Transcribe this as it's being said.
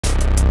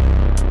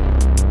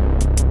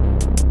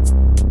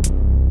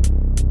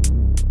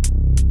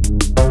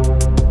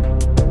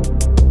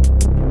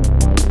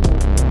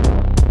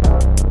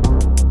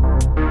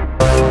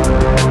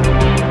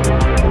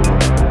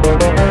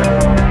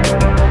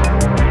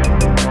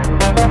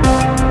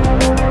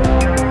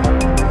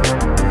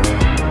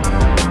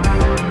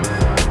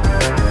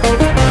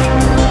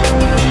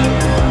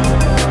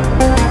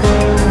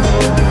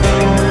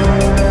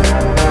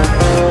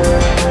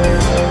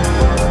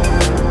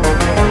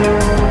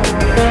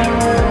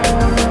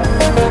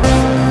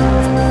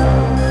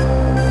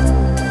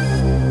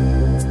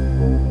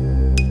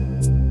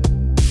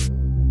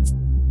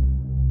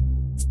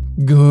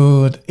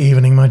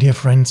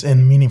friends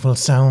in meaningful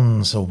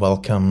sounds,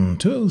 welcome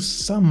to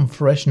some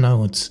fresh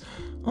notes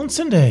on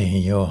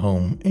syndae, your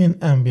home in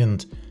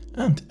ambient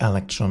and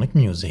electronic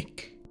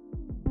music.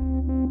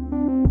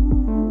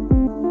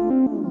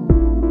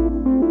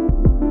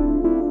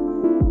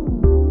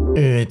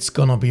 It's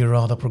gonna be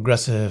rather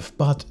progressive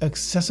but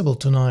accessible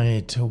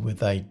tonight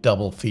with a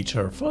double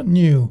feature for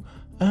new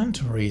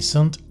and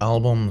recent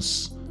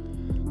albums.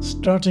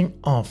 Starting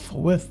off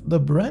with the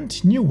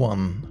brand new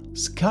one,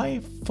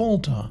 Sky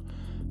Falter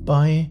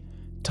by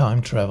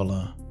Time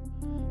Traveler,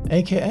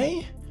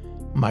 aka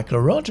Michael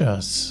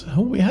Rogers,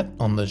 who we had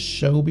on the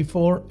show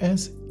before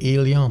as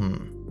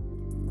Elion.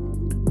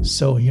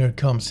 So here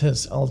comes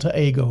his alter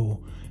ego,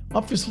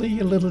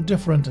 obviously a little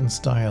different in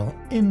style,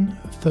 in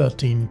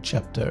 13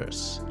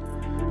 chapters.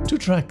 2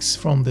 tracks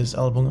from this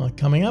album are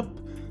coming up,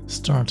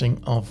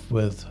 starting off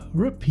with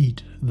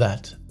Repeat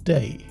That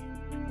Day.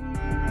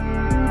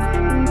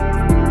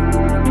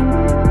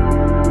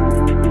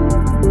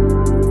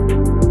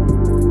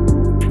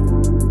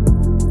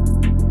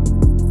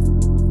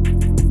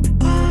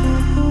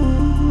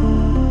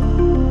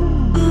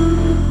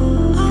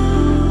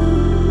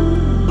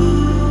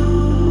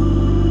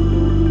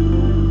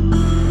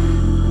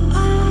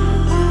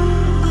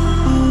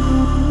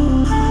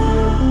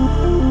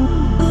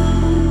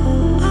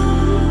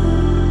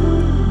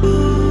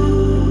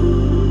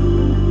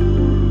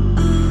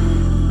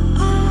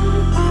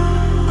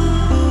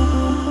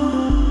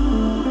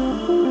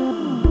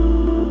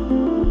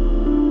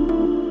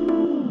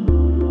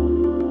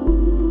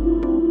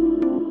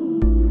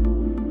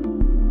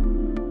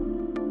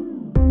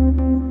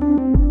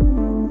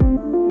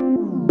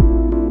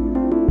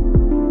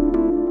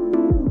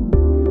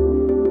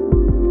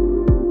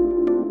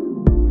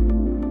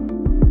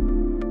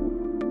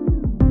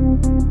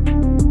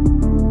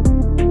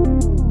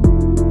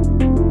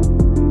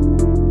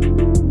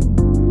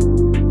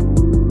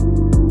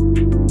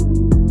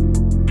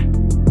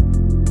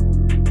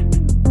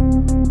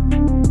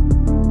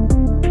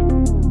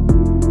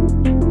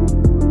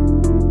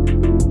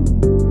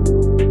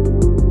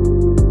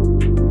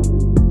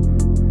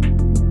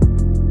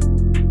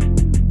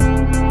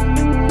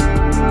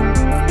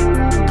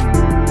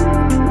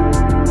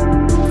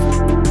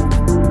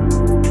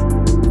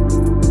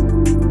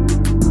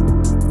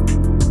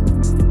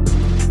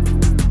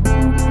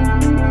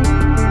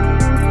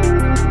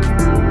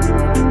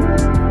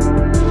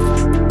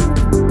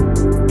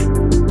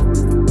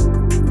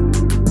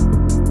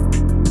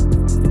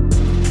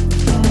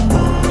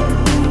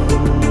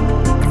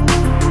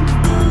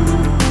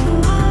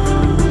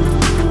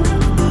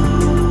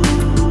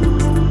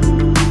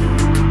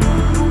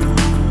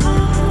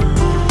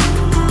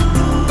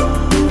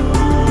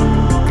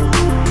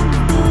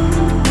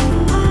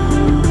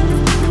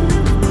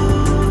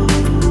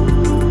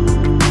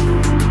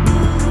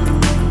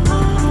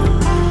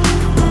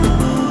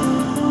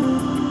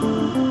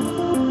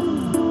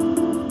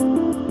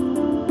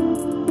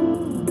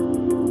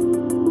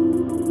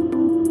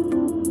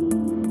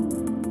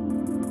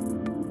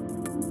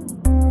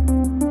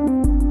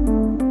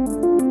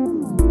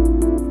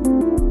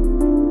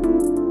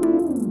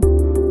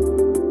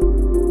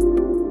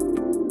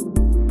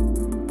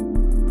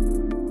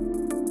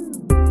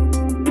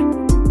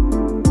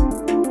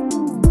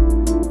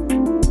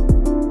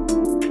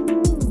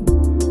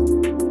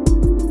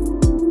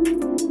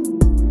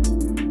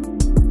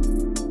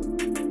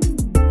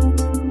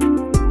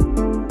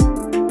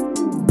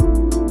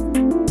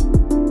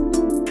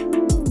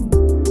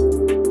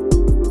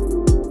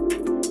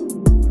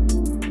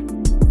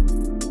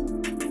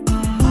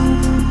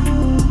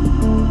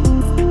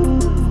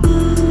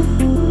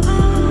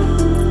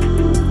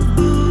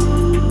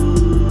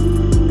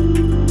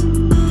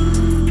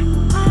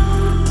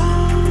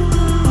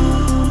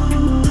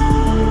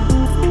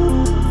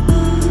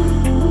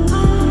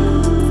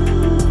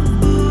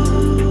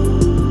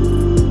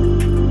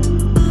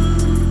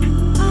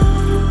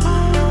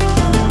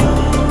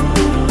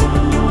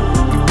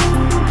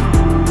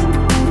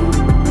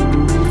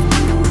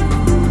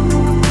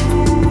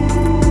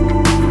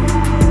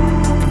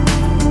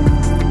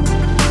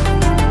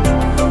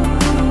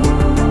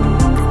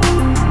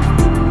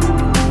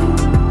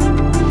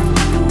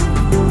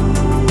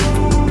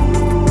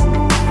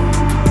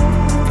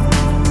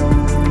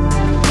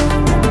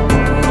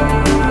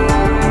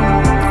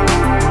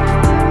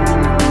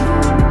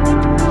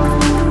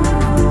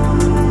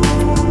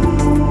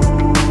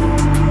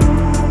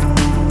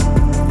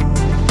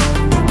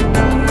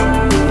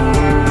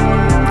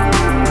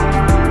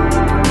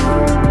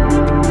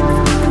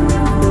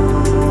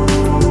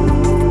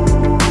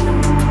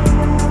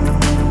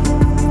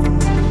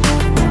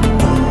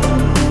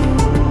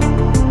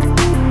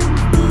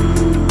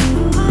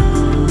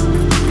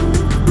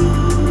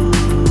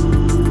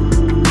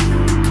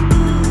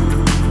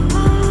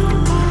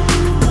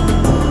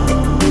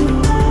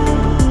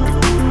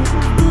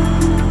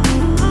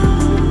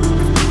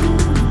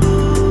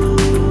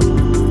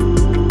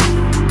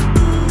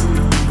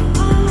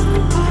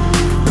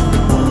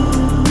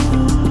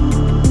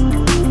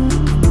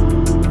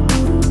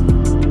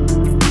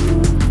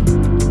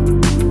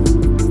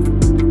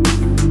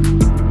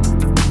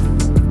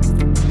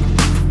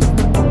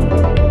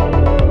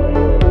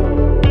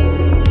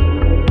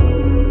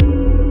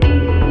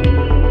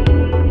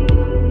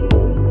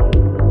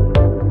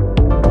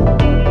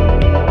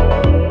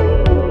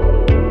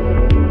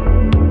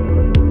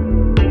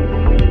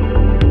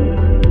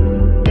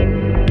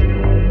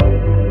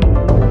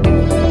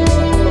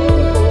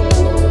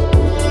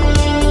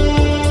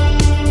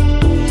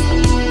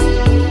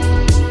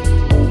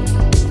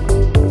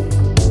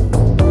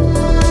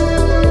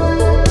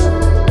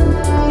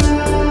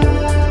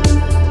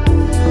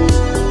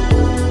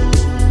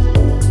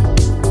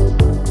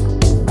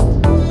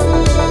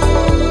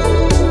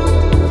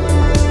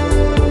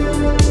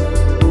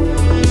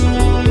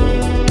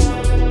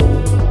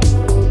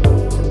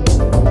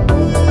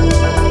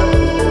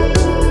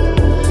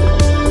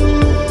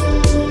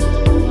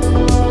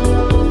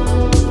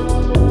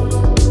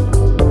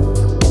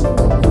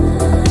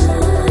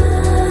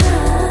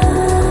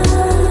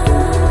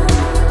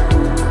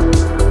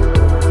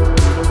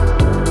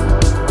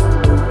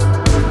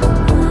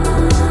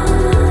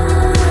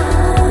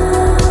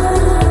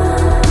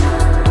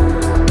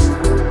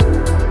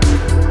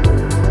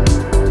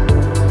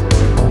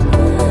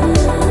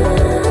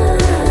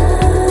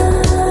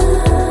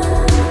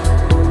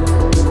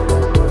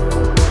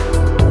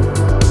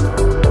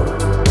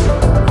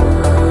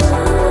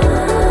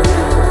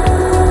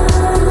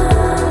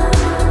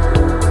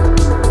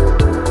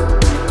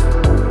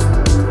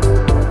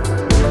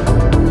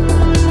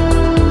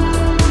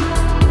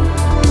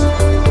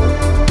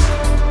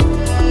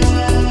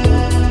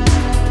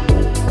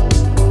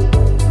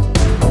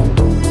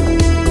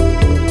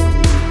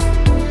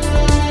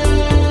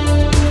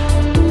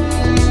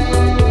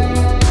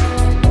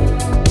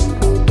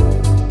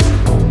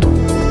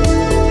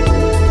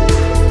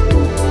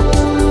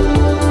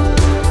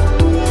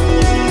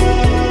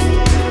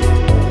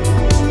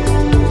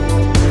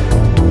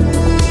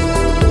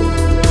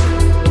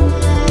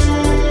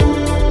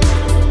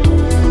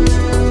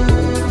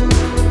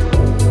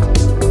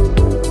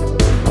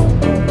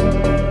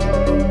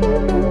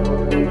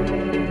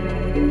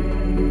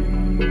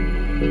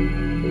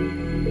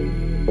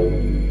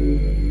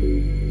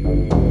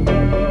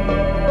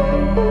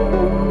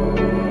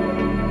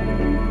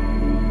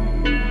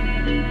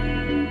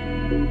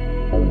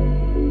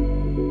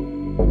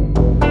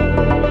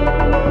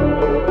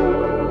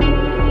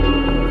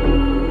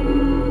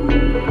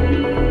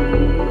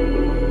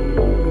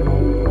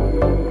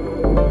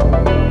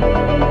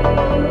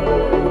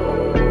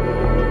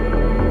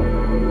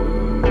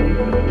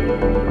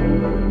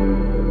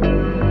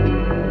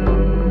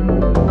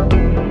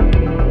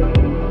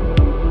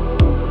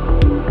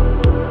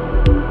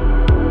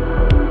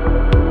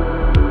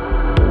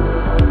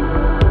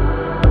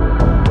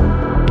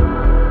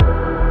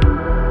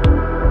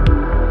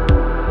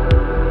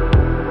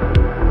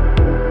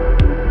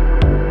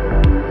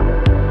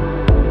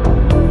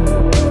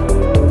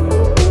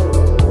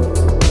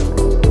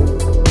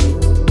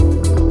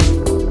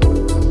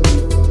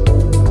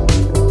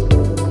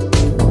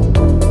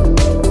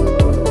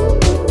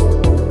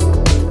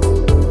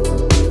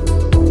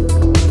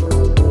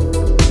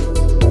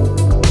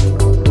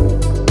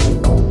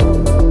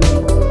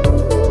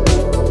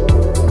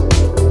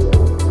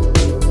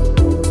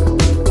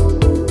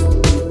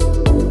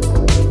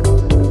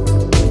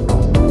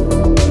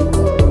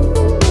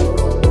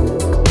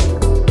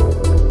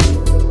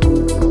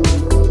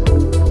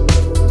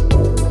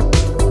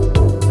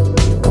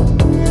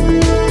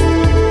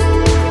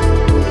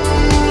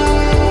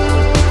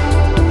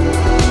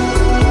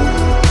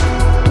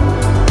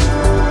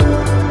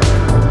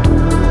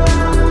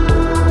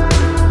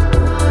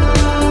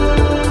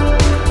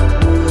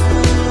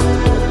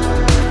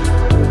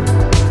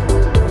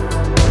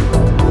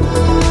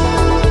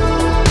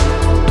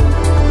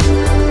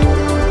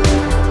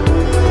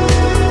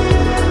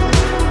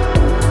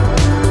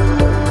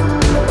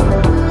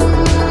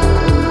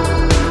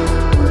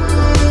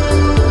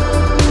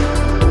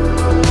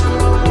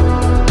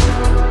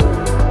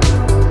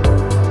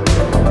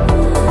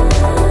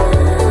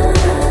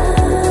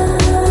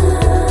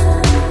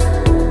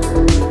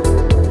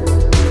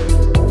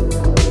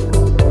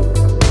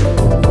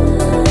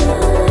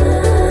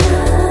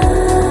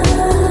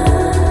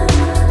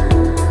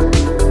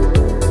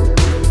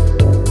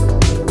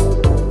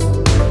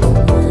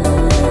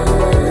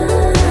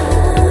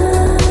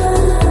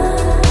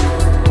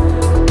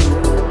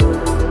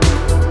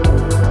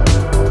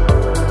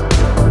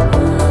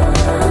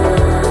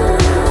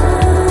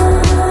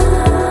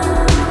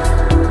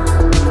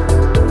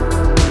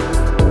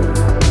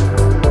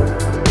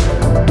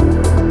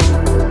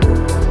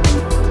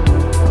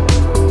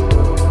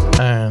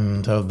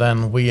 So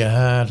then we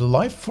had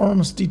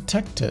Lifeforms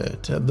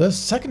Detected, the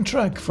second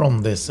track from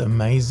this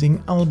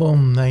amazing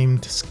album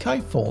named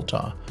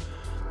Falter.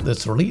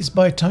 This release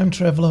by Time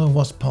Traveler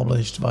was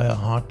published via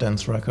Hard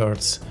Dance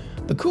Records,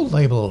 the cool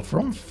label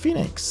from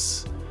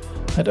Phoenix.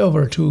 Head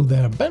over to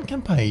their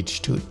Bandcamp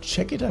page to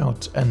check it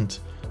out and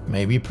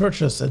maybe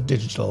purchase a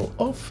digital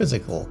or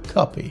physical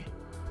copy.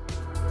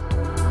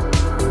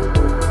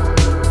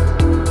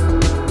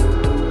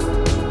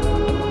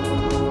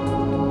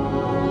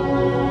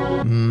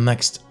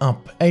 Next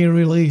up, a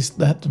release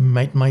that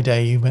made my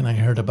day when I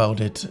heard about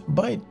it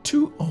by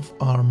two of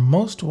our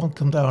most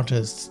welcomed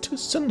artists to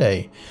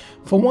syndae.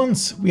 For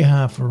once, we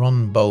have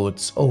Ron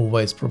Boats,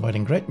 always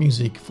providing great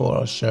music for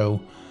our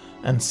show.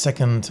 And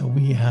second,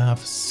 we have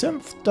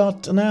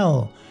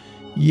synth.nl.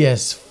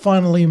 Yes,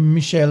 finally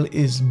Michel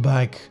is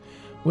back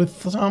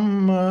with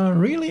some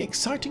really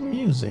exciting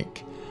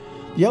music.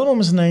 The album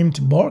is named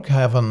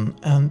BorkHavn,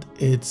 and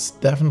it's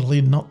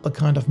definitely not the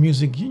kind of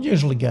music you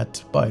usually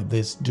get by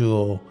this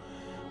duo.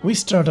 We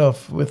start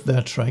off with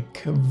their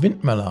track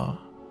Windmüller.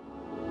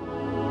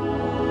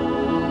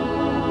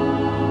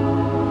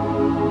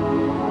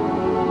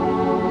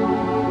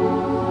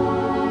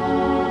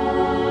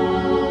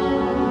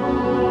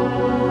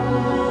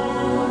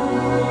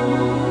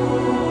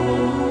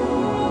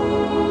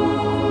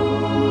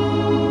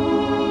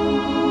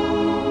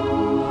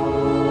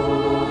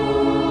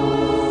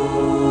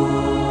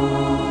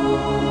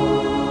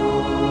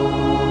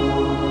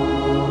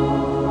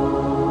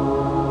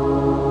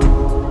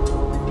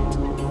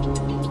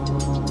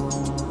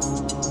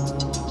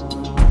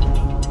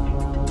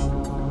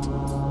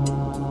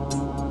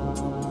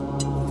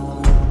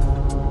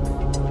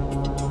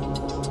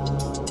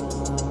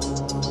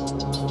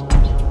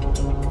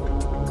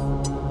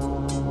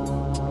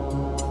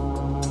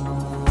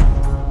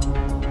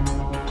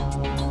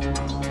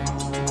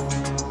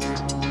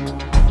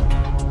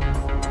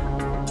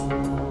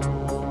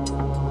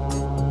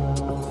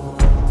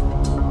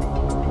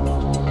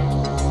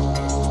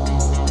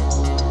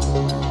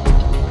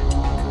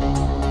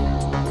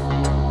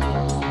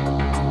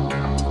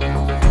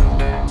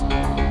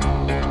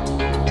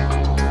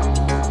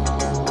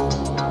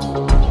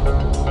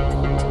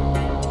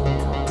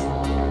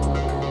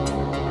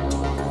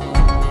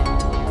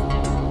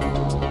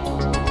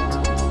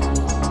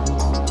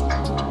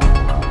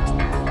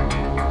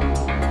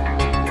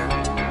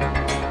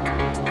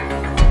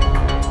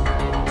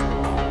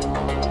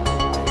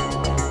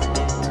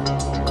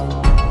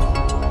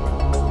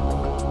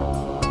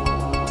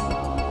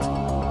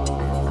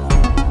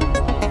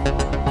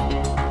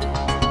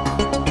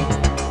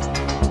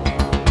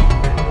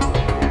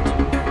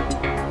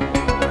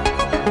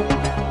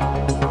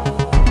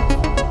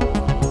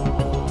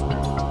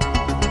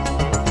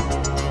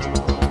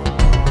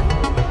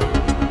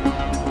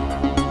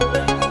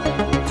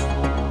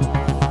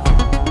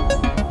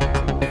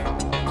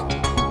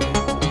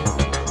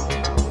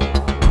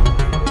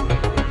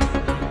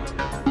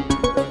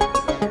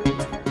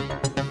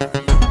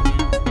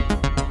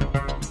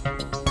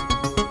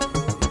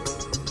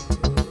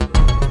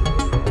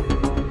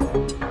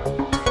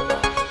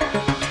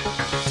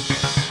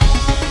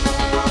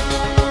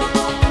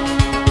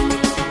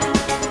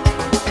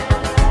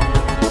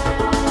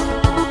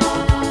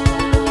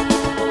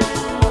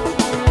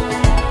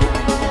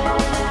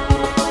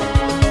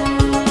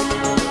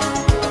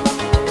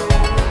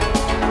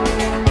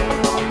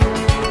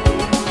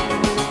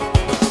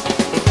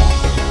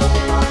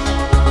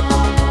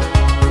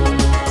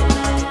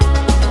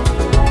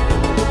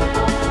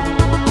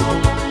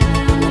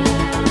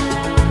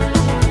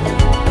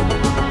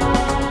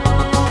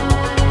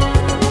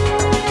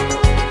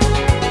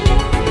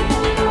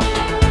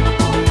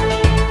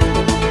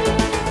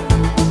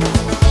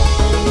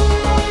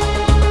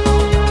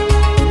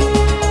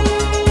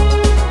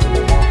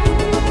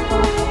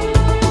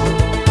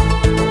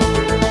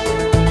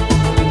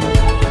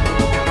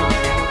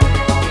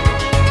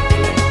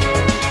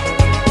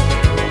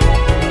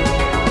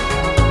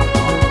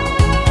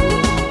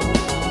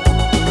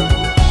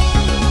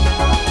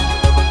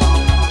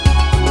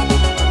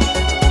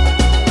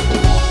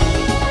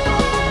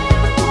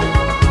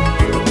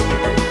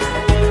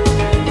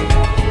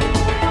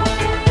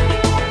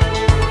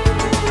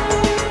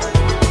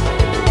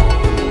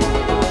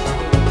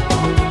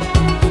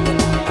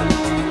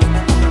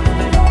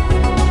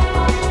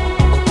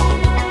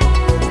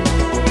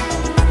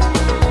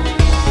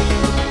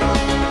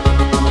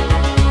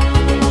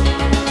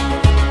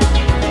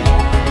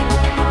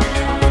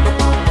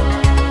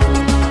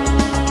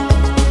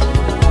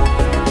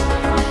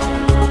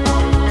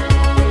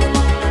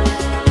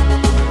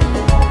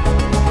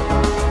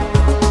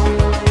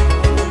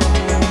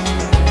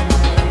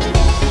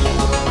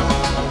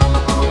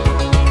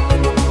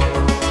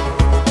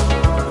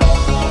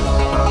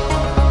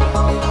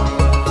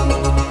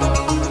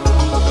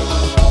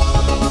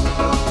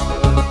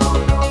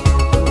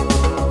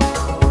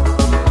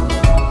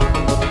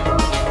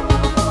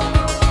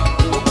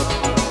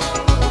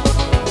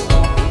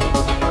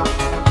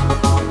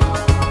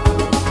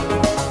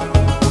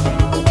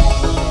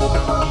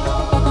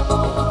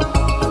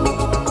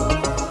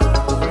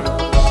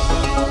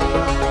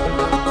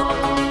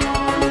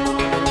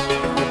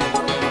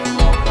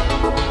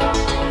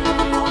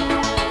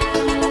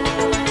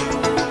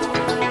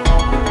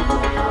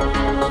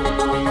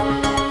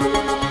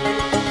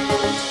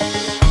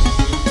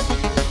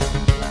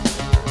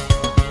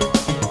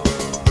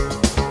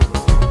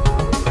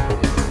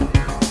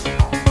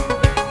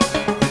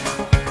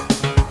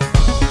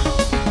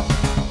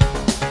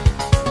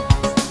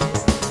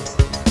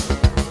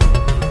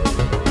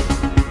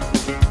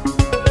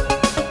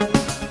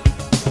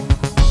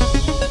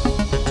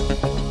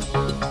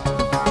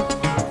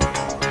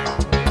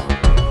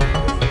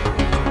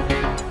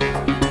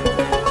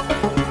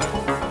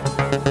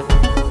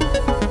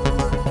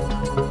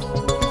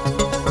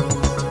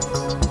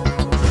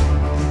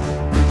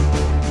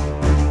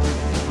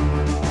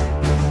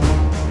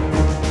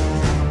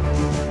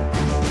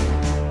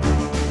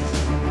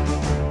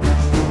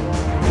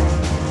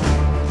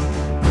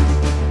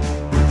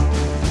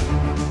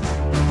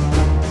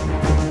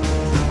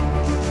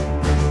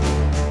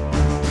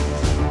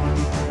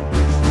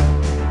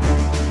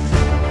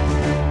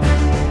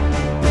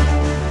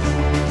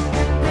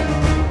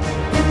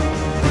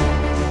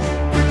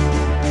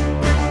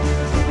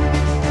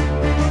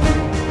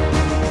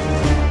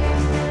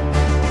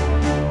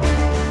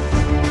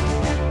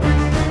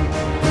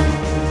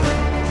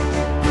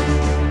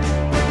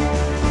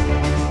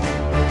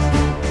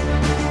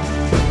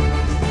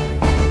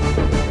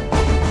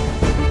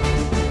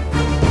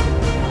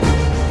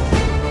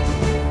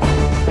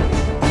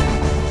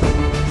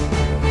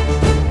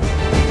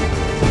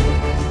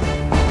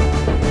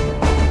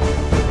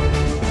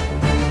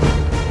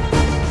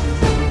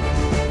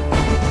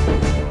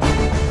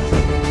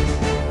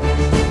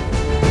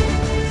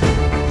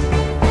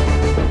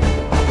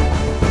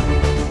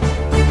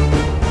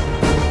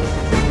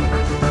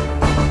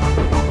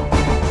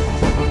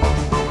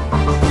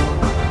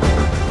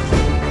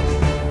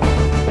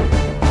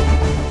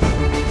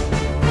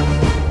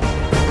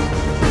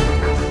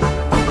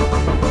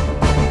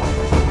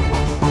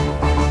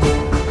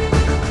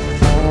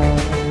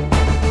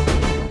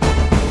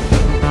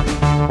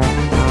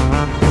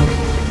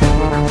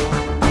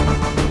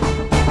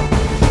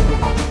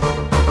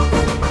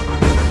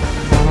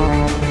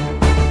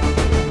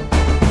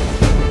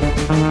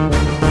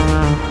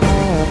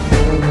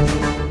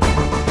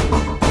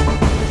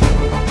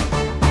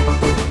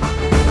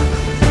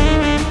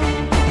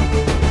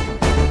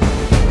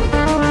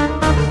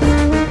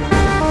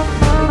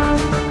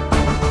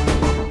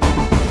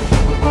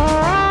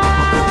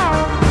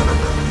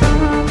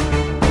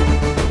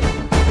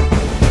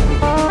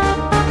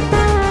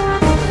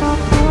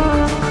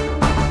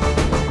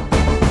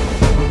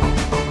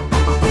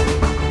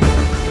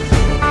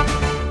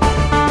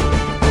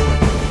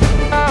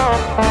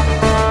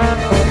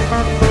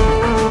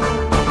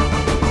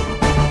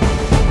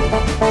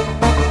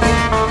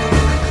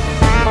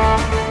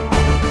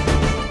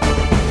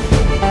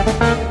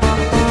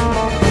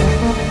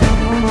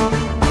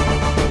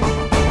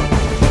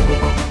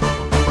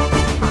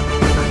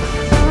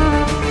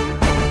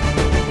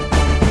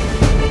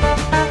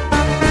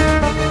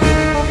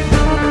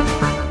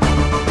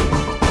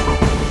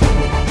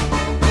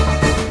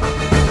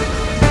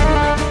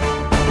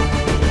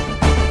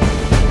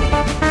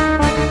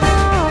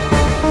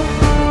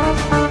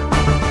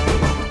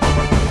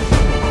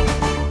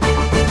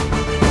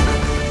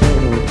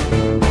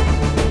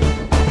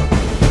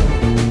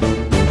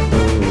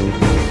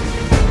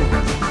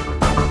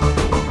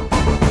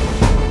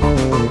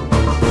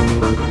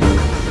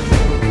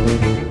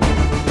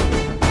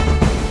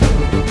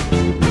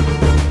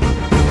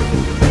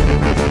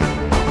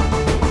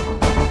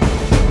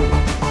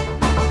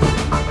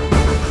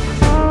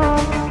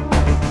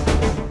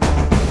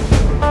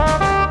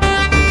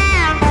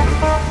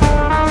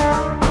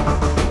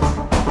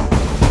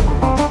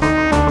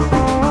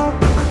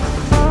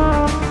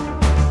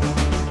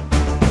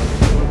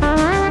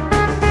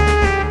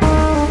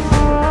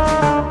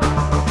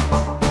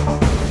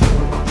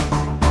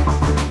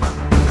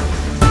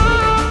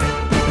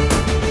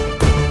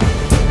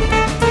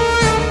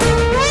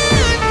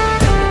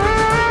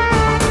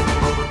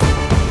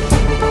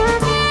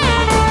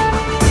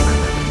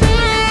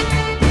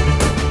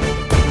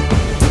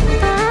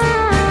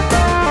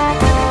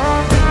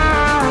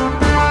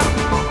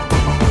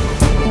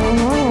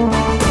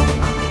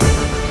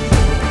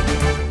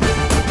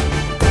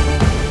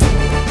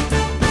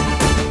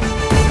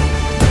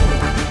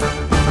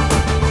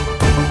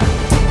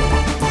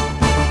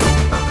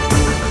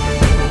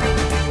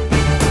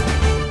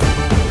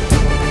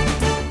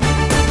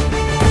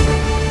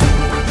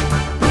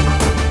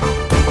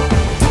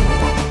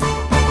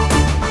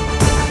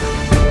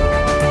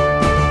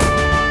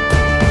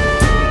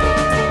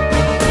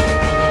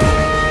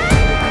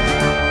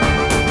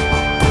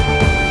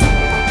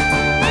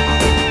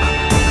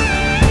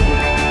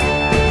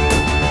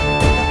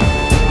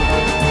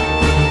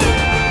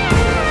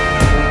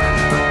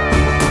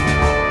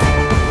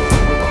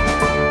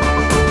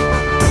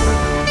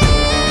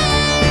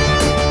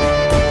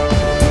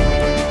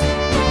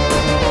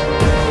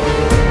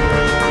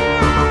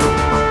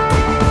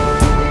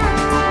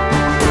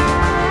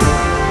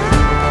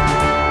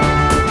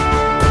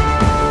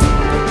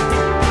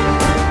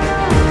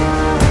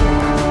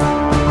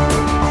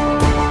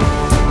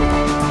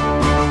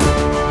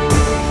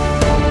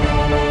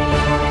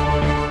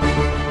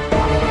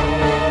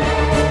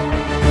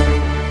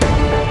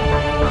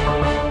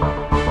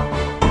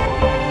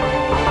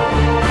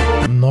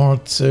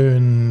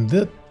 soon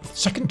the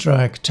second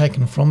track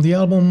taken from the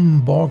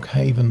album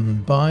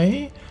BorkHavn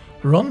by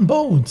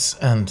Boots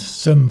and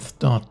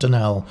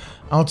Synth.nl.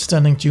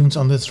 Outstanding tunes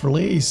on this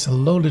release,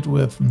 loaded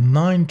with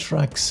 9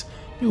 tracks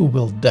you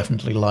will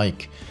definitely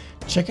like.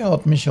 Check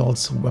out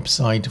Michal's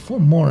website for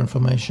more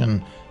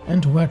information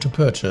and where to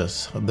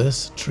purchase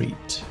this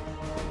treat.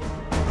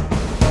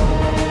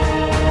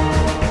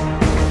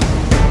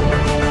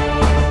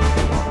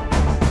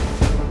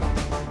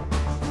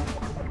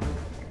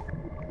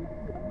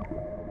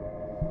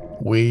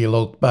 We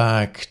look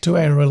back to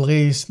a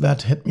release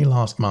that hit me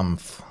last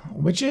month,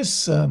 which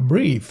is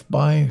Breathe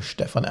by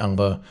Stefan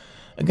Erbe.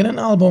 Again, an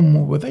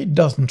album with a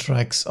dozen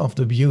tracks of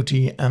the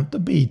beauty and the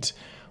beat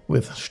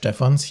with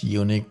Stefan's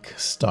unique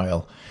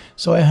style.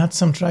 So I had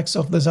some tracks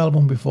of this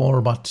album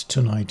before, but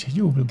tonight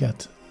you will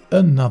get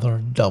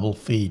another double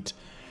feed.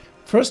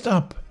 First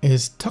up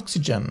is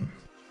Toxygen.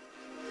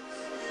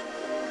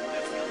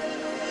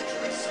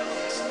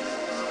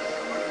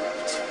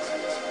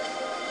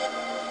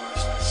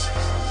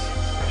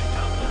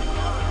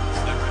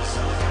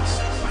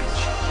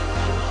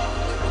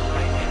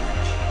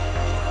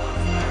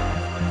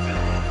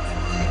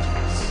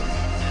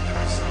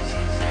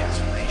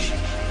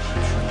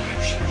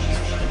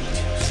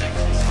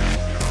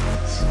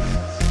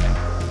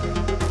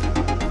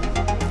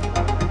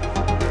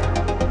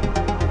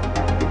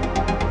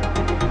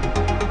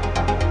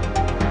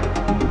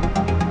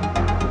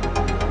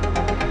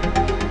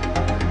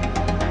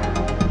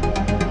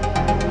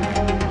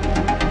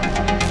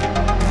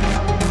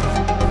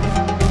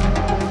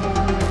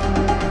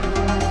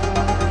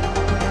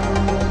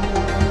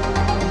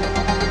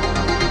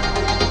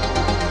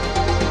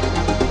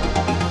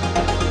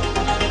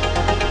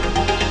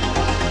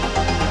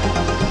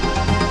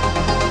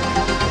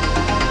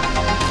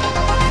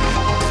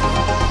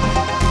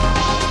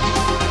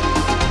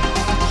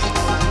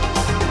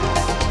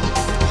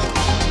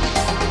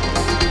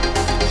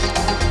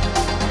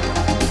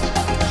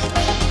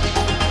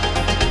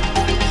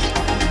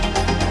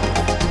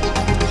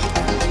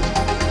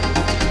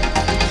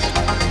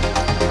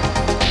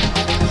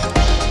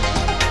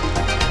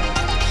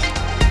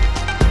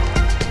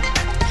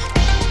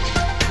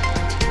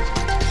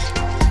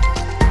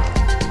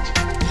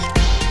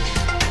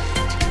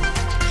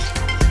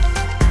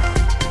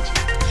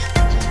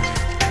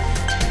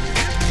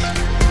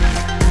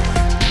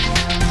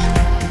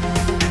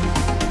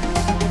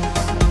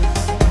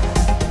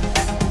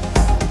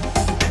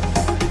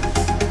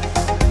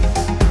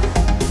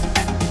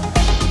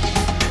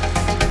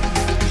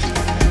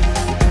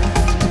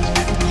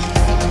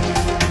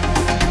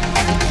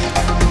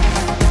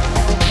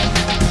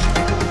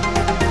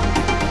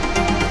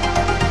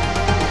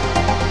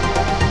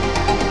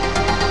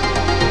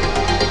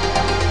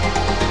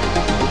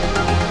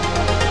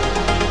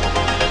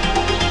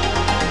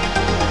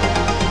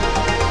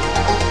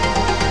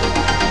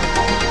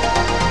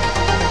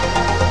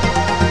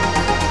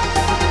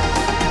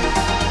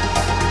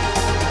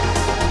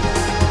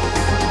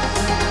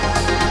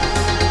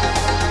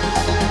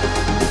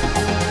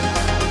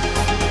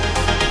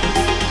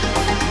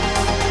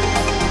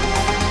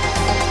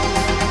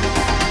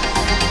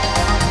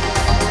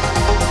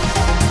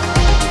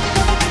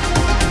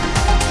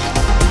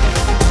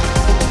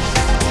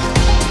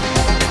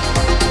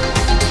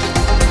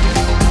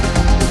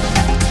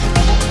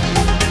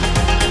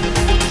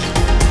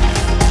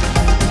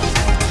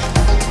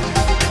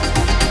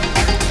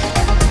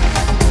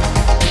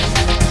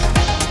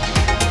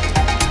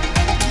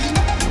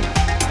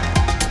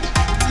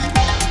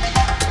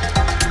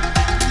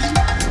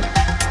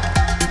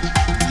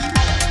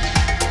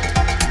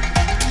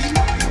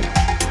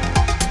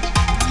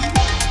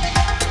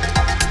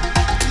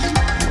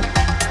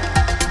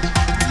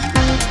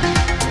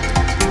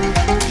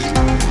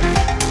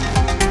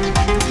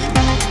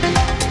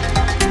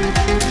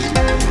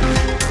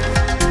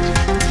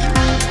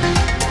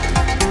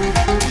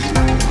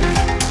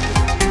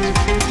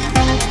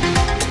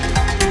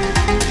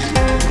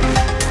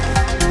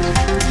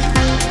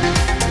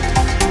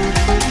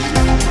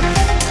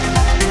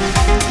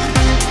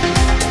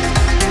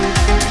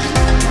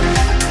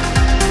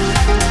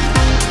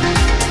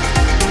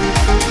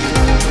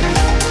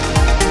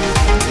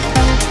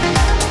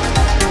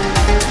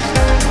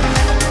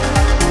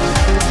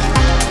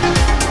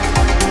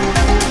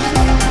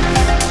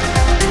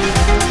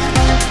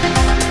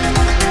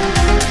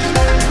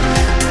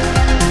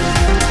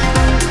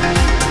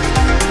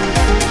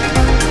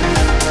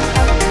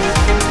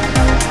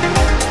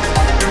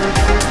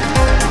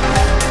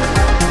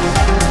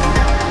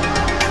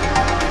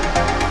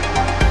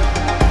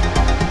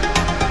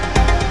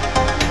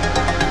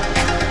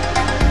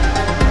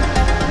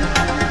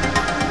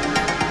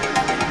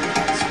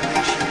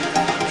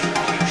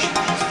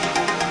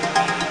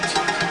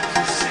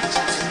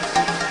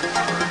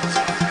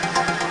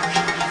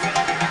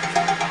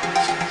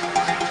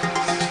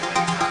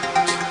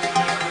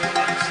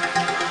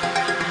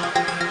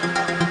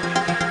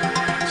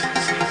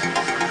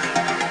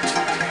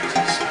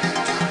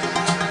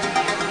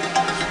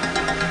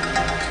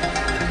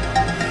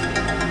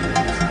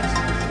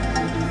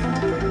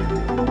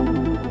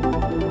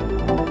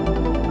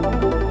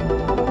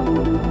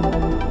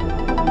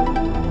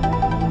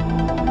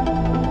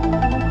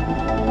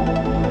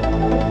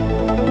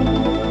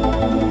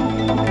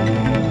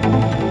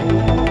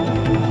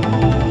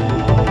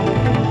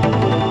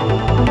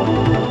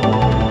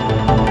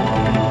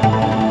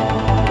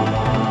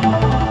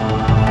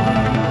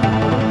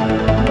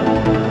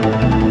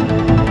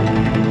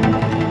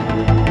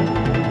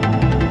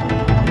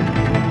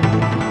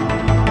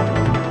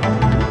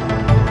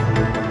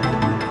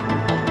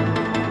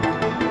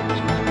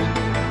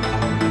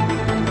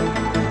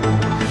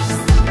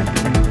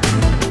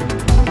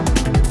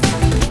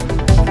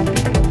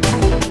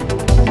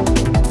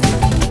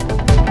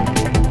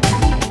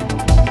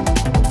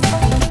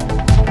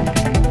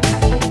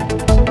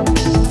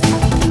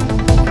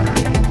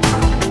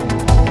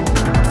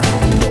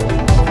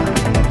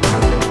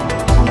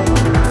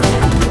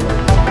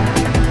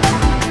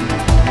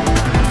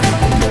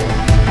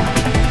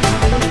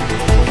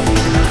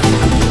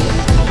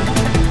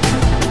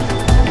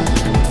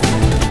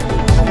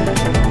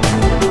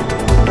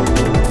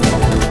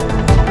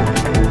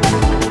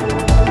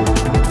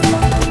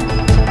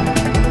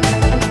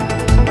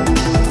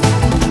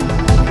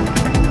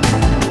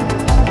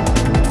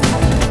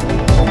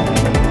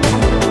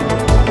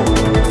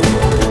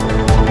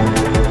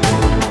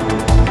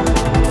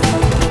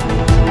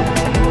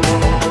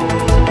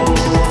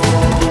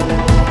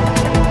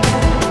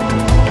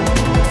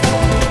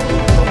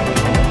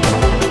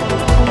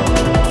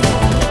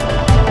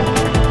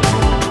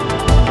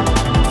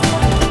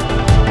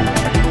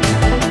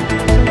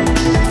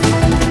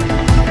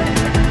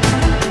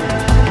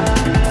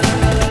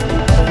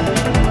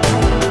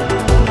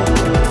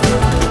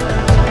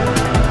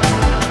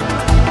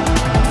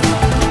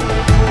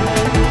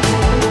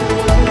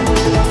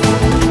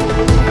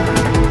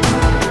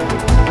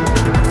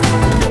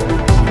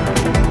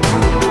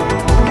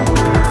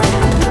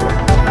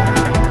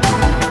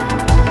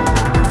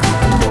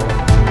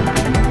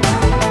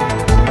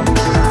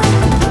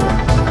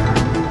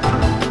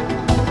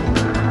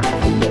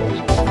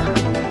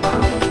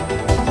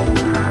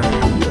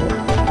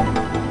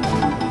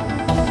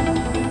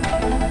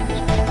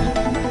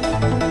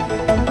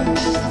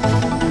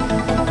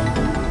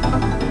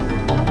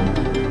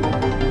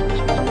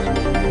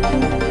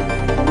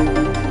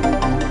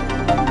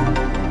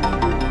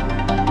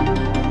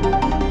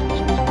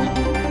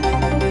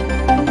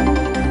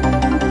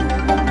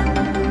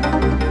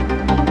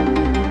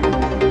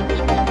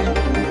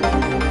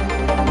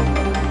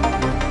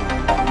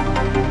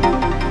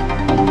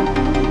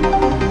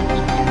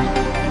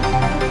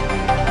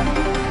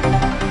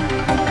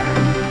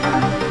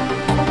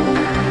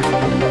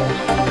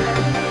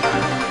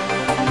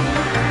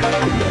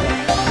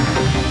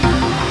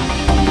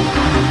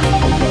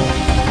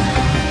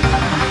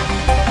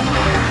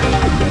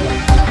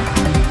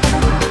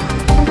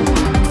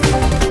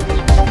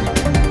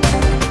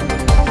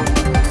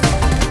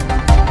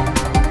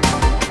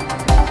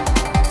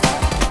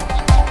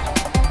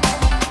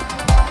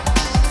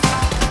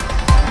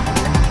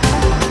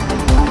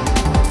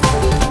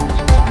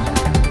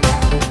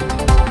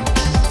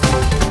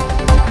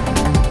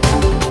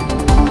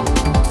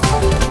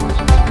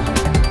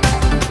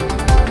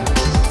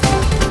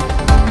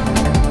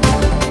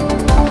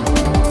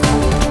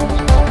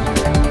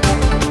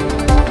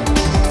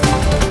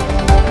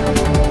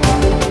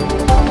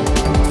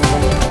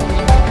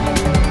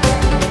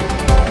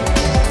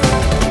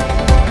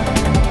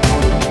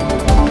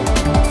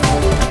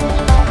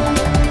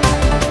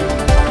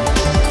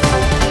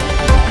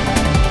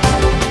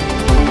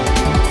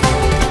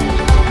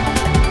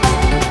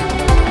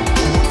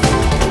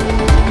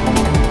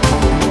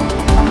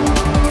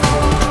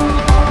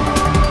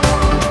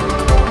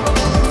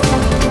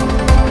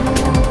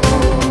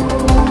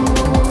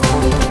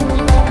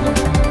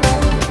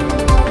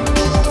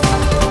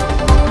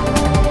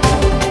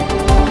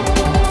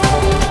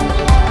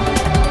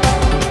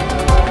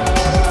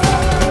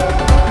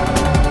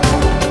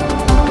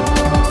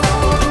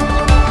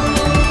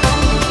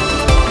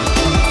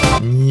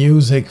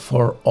 music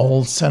for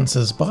all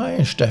senses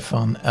by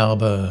Stefan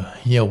Erbe.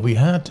 Here we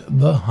had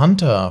The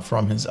Hunter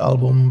from his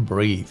album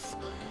Breathe.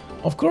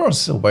 Of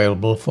course,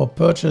 available for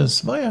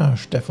purchase via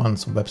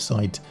Stefan's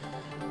website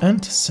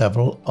and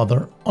several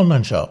other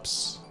online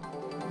shops.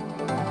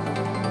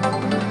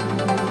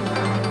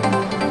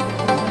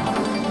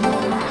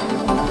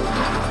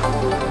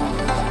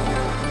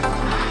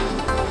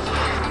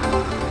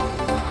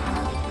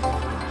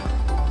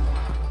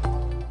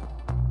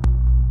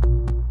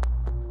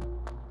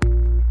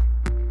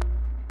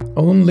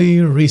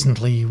 Only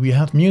recently we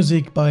had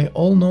music by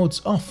All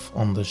Notes Off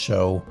on the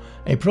show,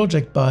 a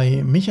project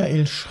by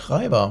Michael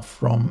Schreiber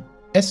from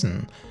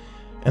Essen.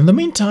 In the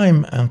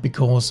meantime, and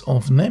because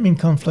of naming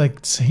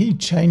conflicts, he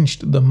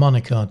changed the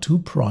moniker to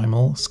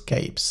Primal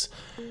Scapes.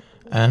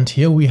 And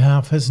here we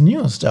have his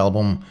newest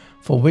album,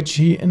 for which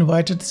he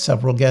invited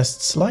several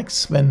guests like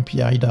Sven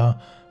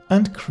Pieda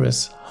and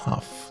Chris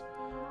Huff.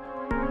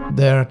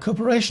 Their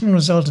cooperation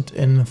resulted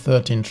in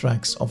 13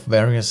 tracks of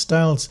various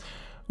styles,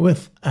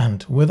 with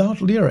and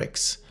without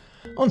lyrics.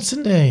 On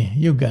syndae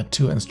you get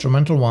 2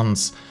 instrumental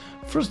ones,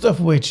 first of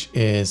which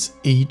is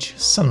Each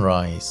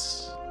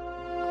Sunrise.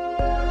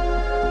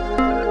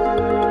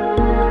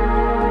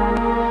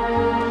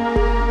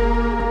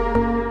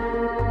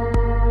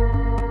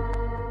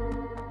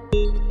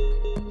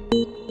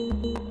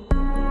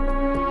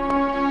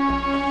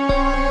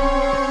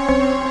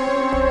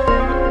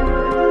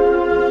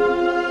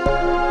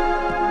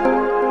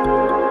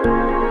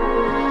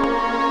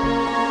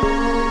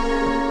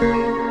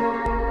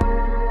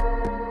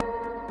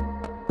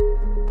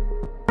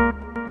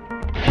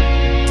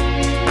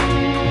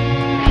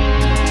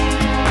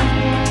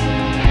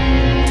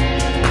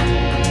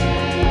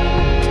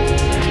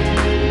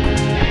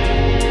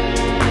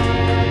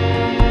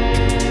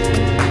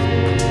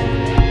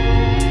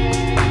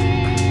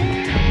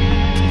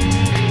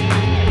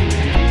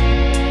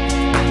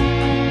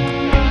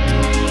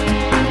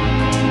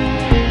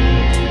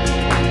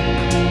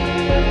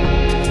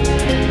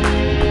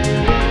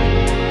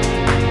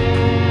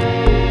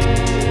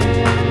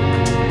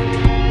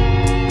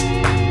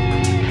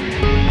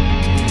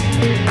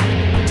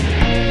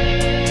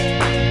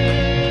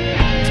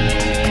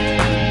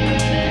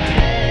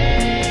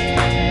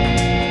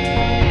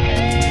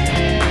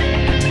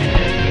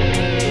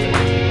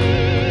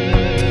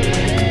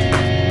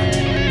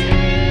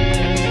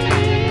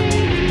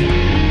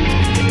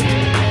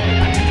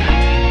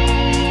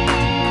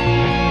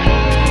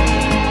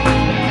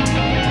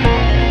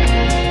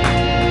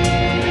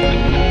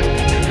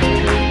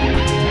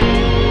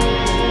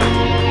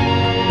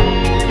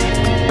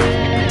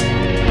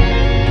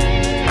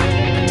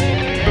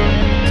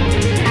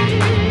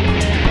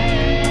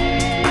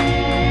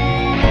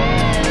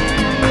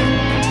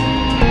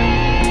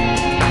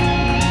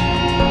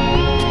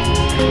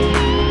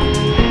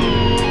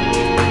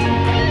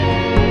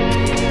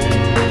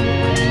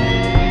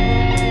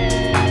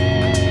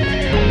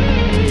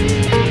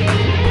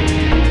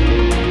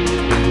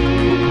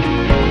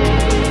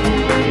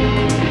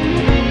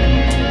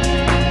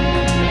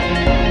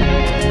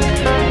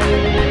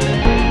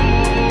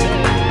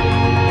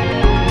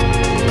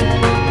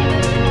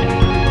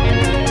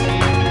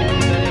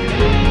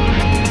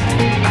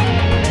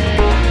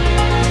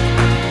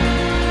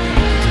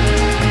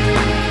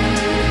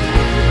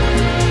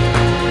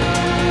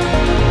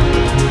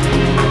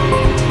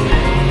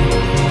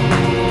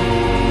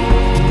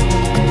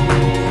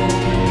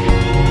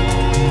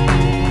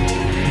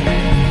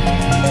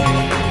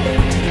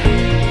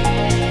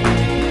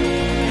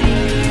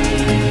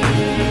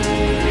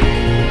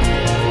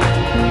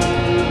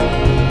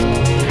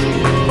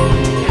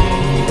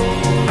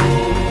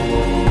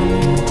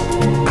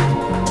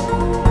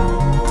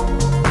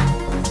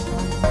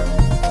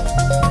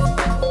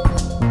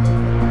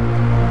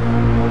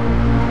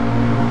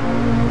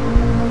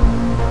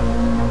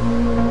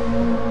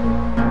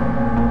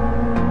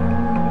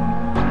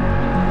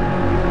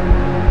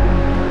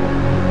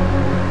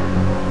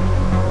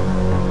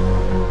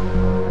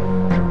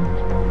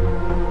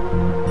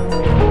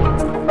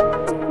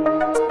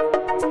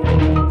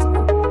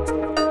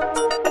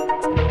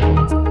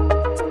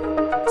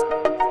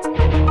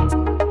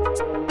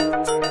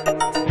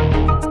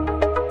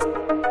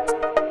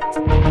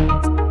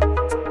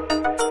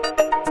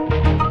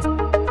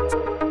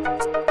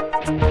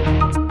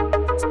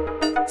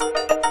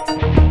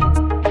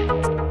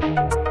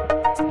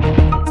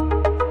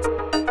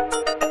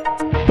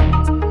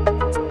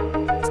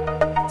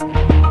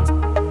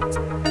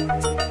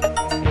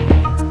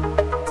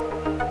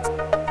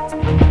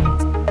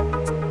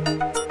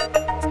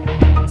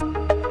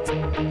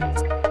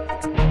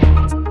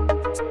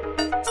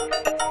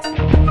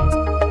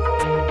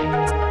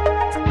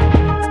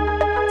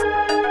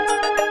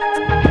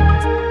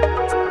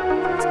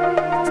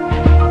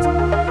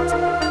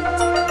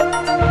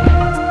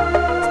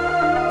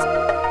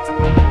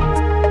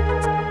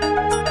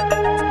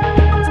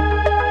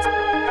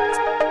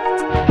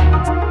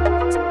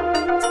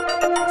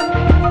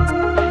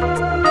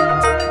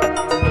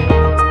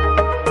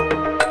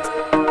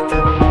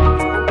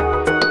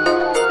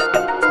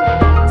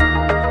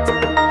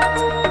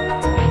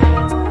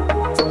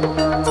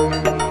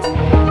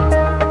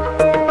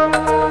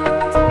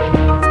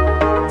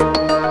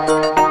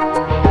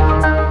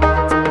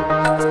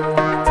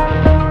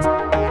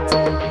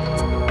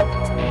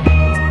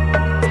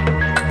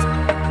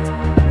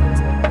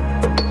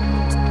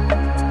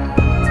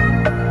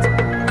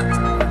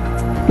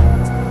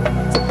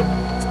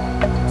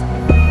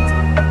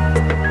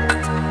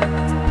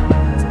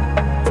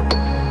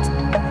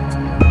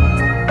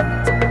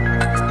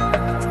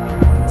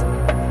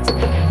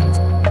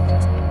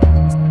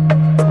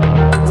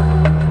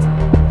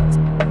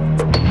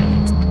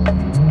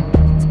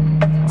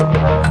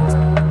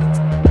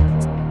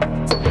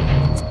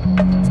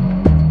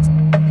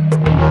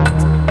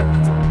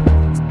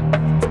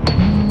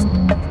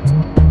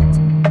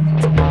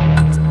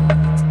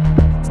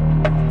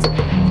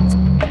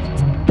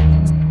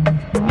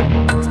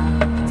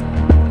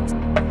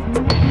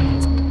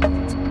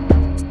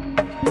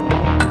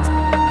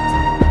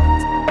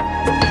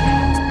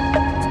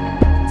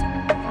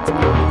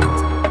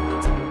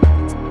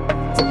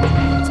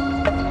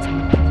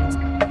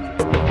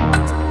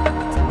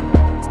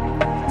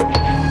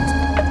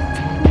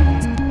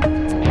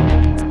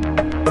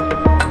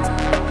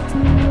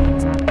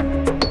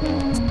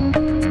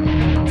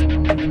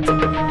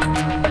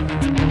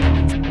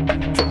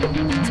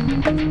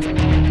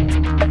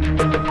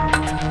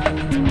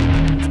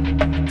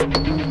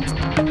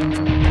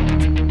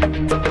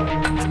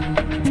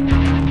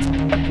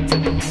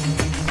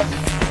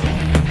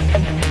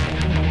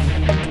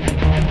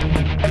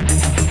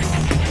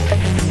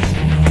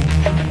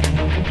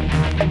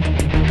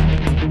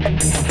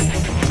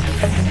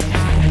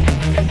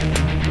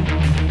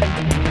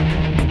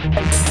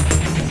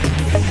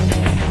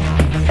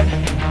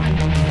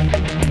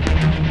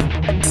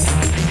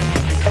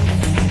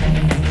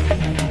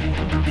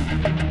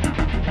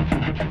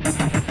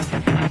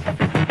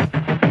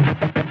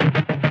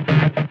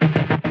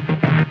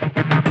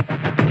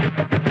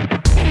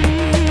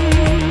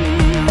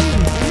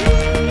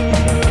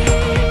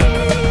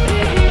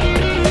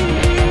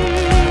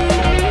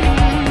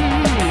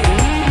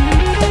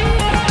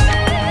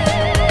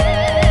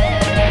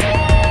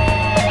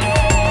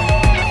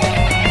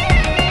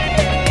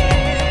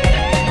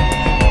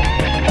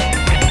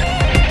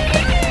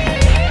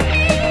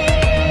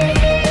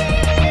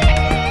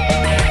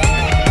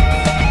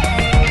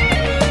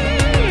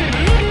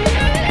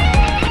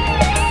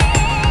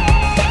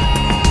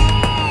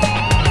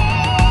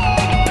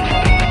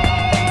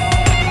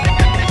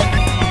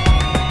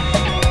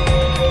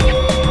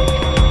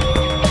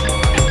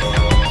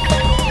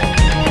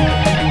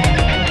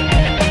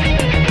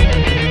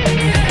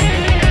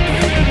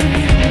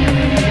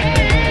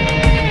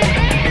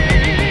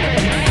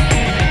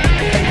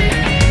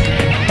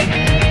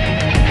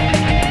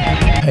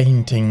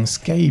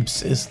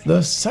 Scapes is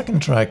the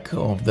second track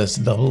of this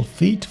double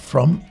feat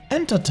from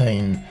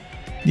Entertain.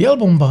 The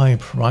album by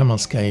Primal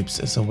Scapes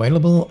is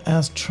available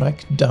as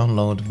track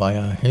download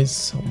via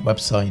his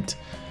website,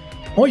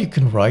 or you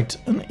can write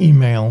an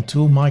email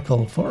to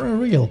Michael for a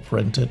real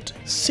printed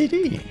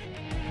CD.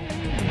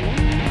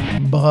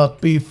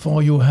 But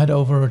before you head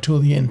over to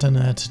the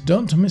internet,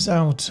 don't miss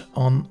out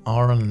on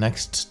our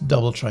next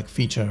double track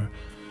feature.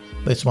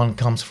 This one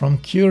comes from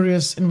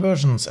Curious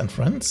Inversions and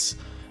Friends,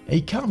 a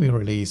Kavi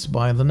release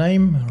by the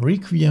name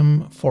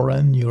Requiem for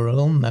a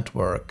Neural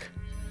Network.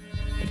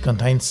 It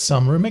contains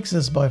some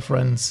remixes by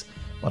friends,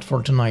 but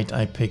for tonight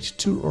I picked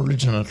two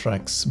original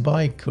tracks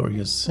by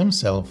Curious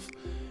himself.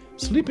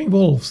 Sleeping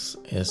Wolves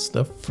is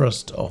the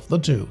first of the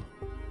two.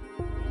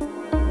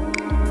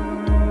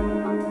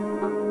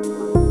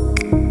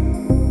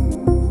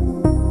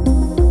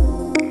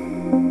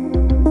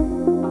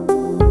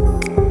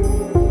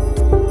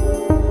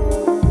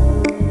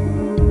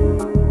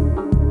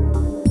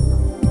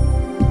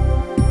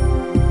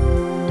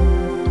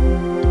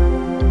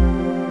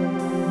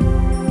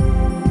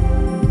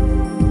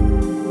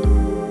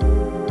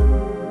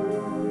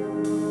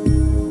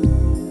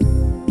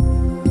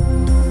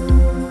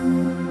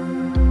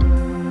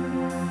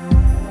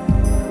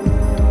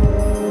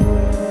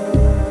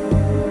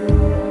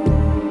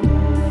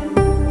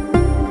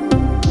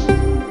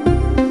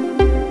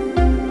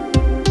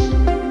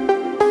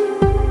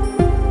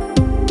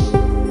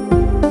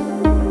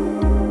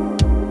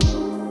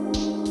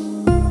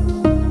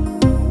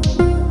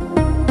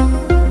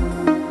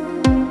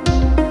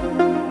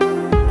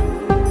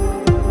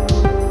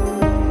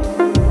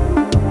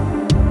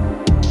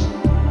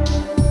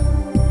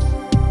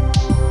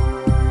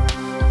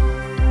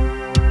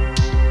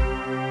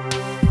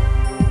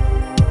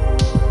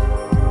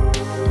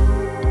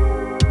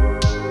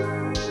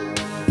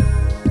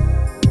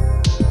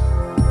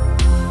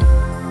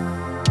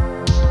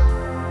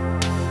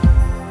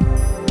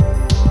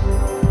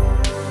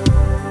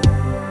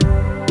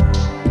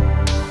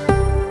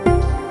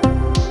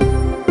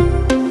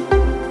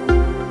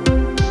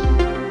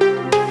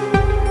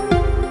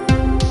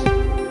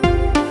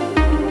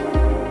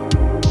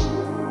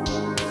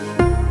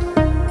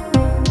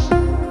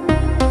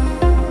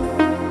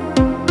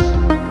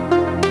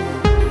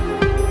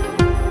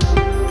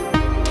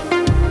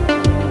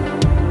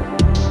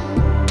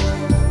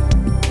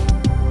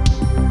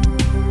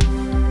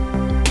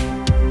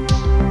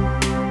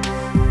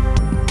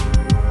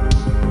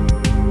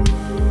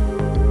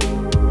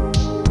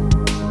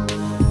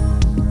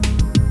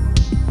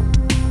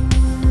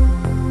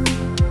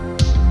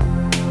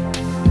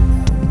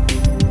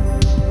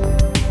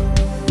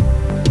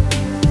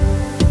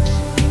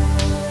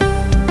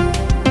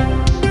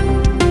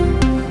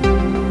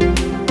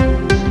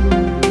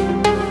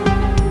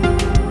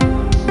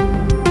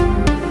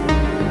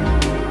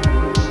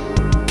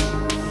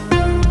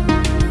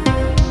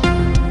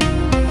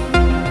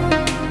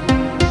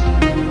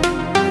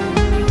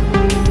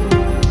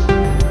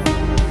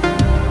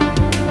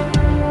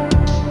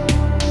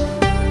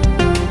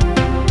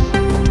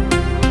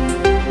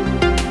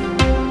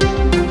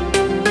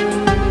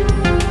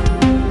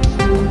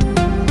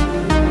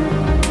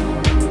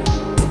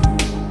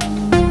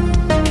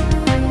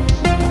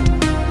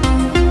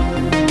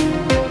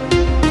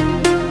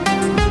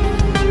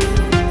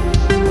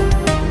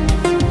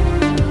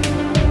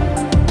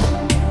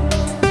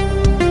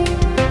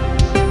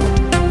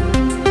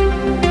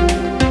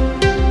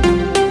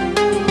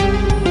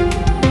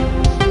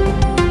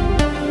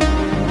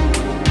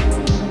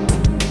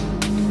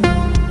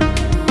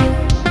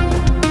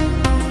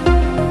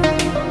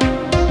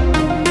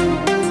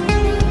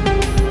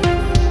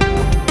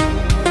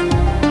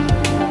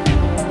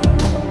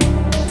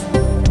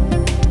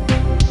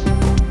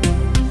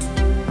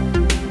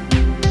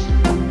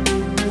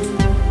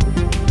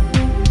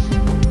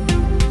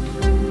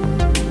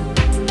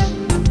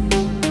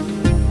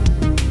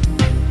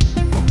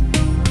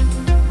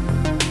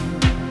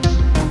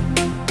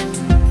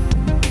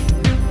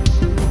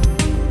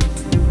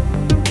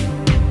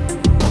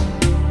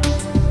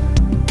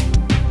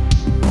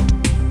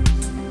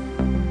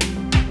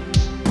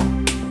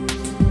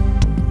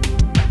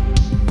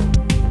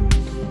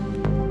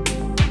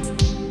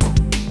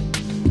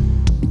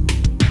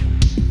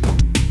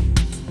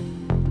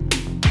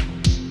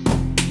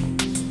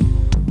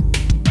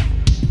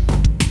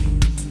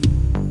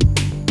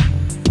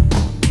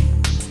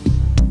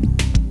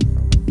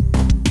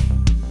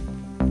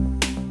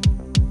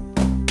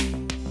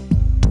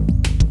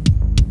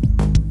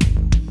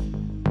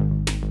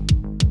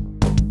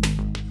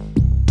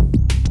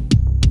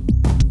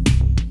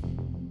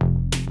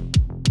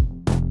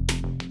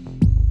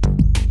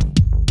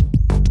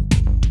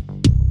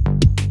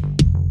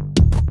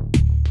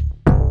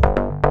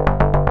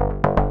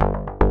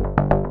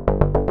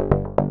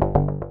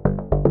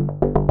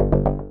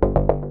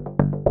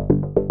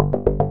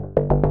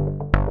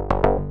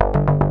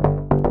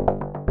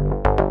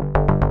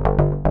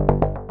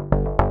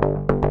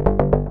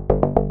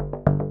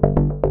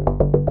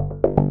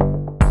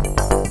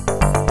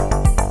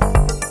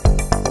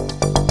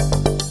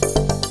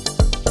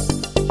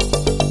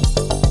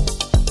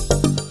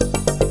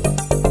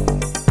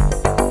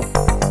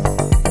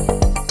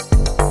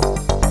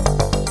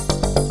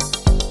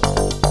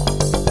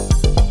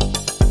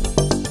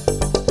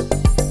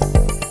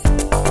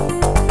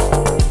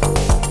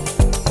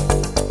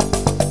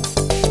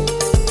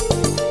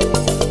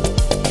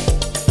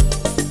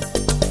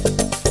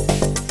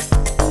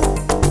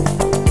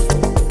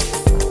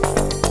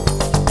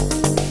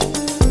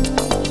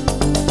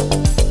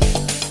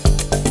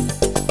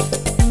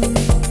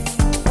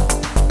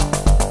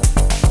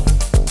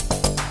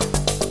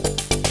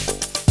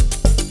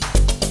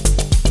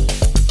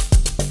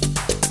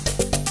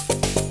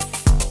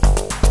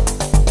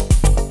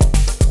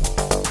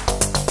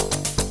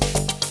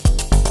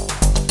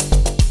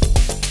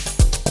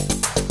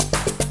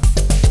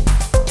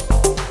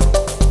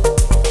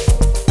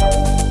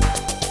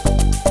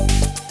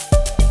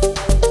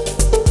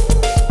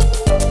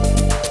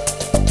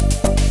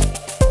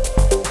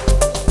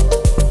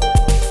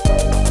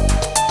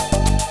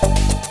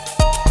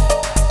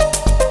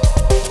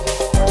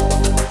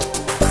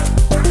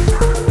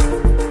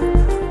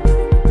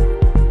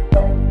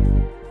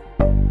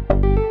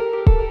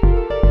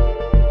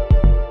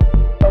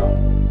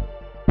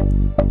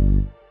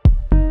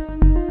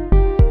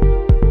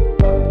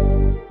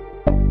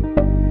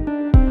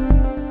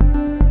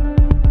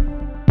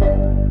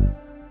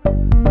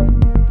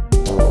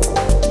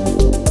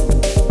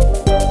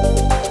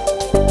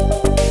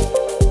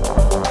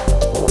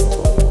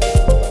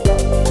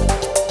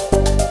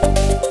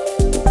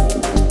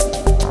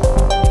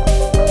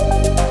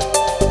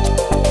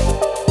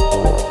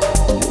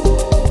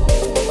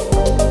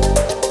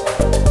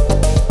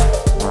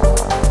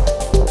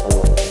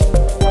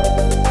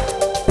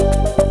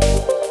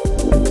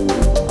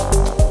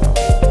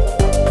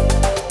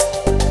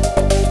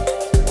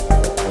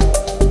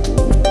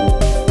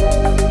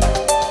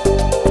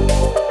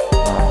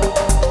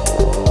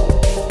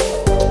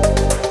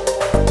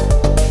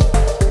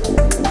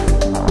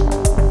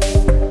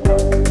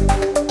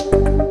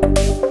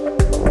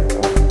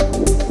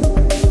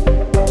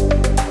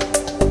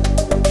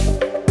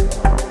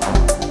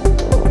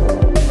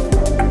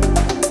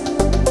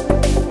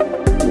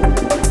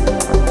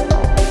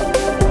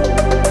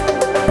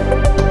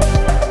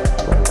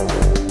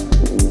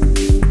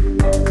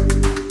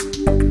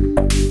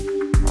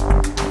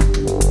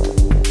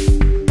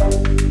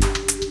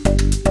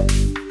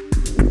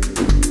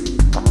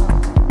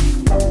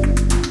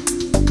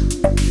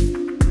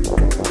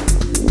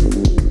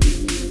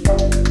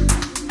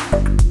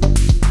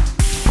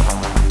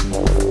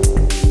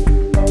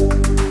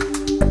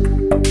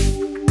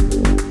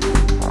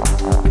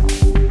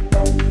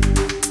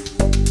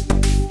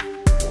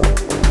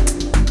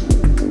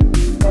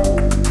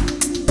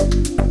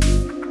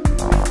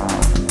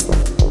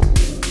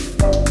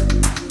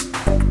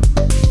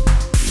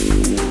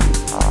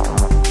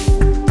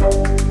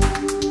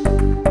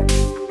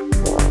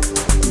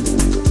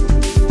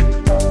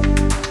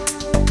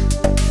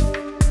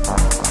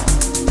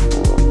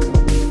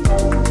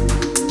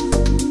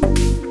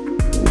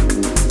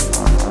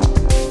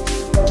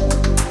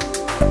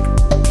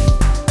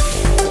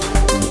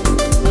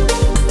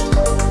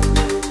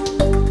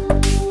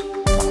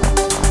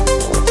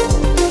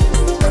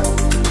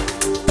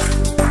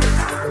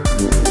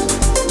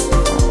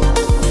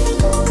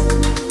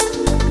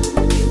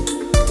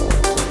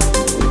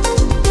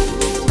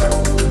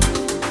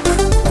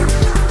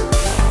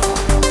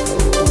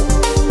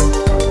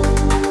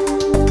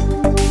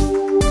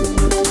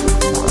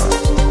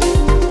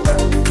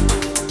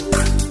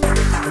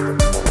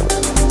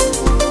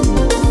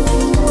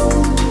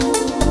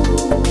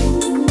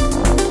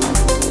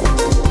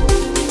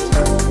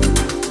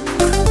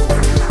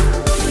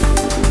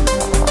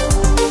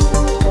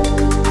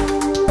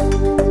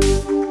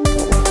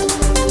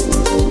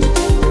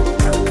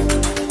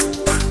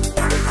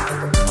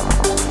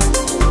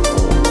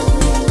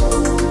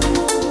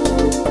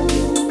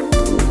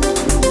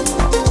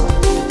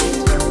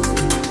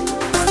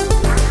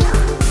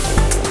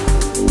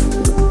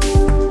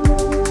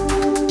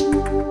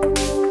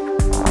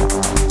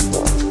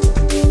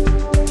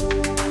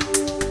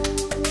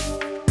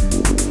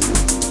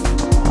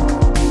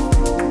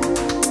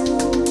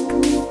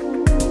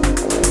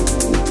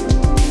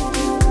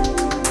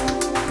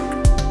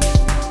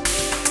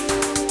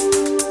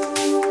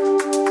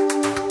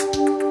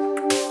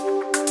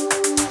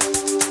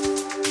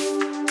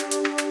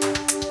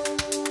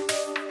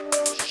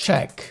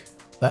 check.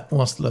 That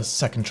was the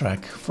second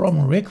track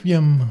from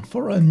Requiem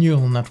for a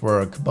Neural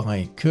Network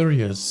by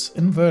Curious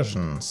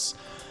Inversions.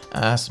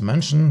 As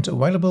mentioned,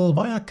 available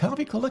via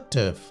Kavi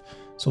Collective,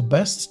 so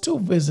best to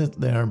visit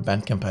their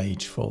Bandcamp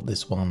page for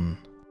this one.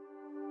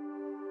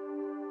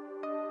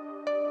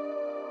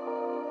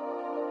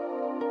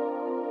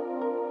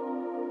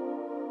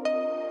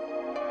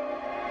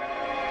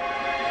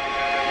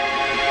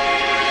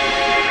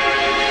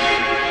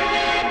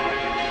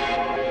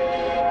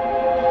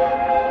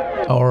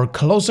 Our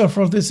closer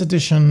for this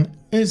edition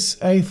is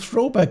a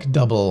throwback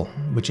double,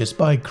 which is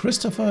by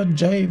Christopher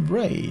J.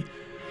 Wray,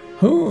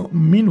 who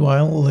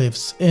meanwhile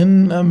lives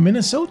in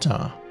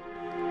Minnesota.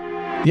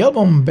 The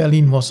album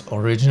Berlin was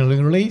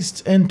originally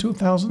released in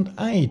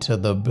 2008,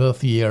 the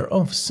birth year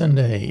of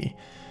syndae,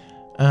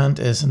 and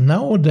is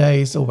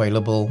nowadays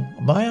available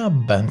via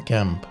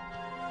Bandcamp.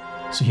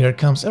 So here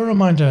comes a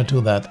reminder to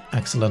that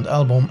excellent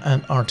album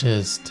and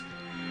artist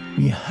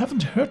we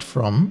haven't heard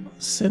from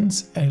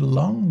since a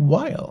long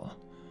while.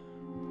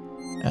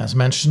 As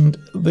mentioned,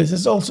 this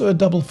is also a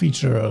double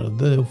feature.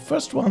 The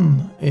first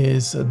one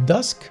is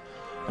Dusk,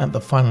 and the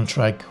final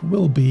track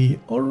will be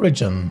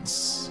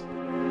Origins.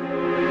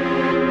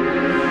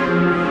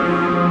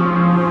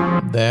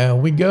 There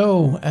we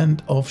go,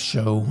 end of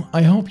show.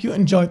 I hope you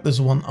enjoyed this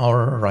 1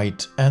 hour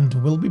ride, and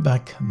we'll be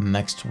back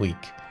next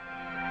week,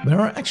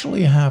 where I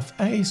actually have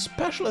a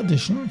special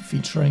edition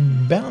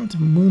featuring Bernd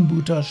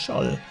Moonbooter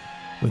Scholl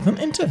with an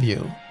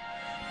interview.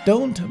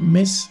 Don't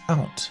miss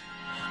out.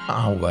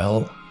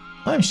 Well,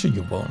 I'm sure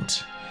you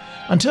won't.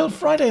 Until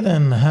Friday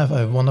then, have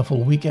a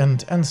wonderful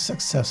weekend and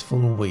successful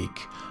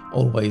week.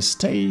 Always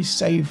stay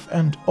safe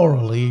and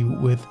orally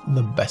with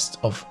the best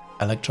of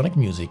electronic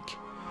music.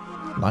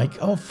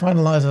 Like our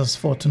finalizers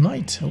for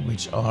tonight,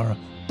 which are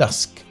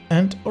Dusk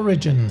and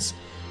Origins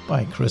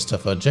by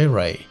Christopher J.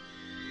 Wray.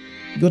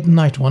 Good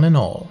night one and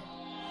all.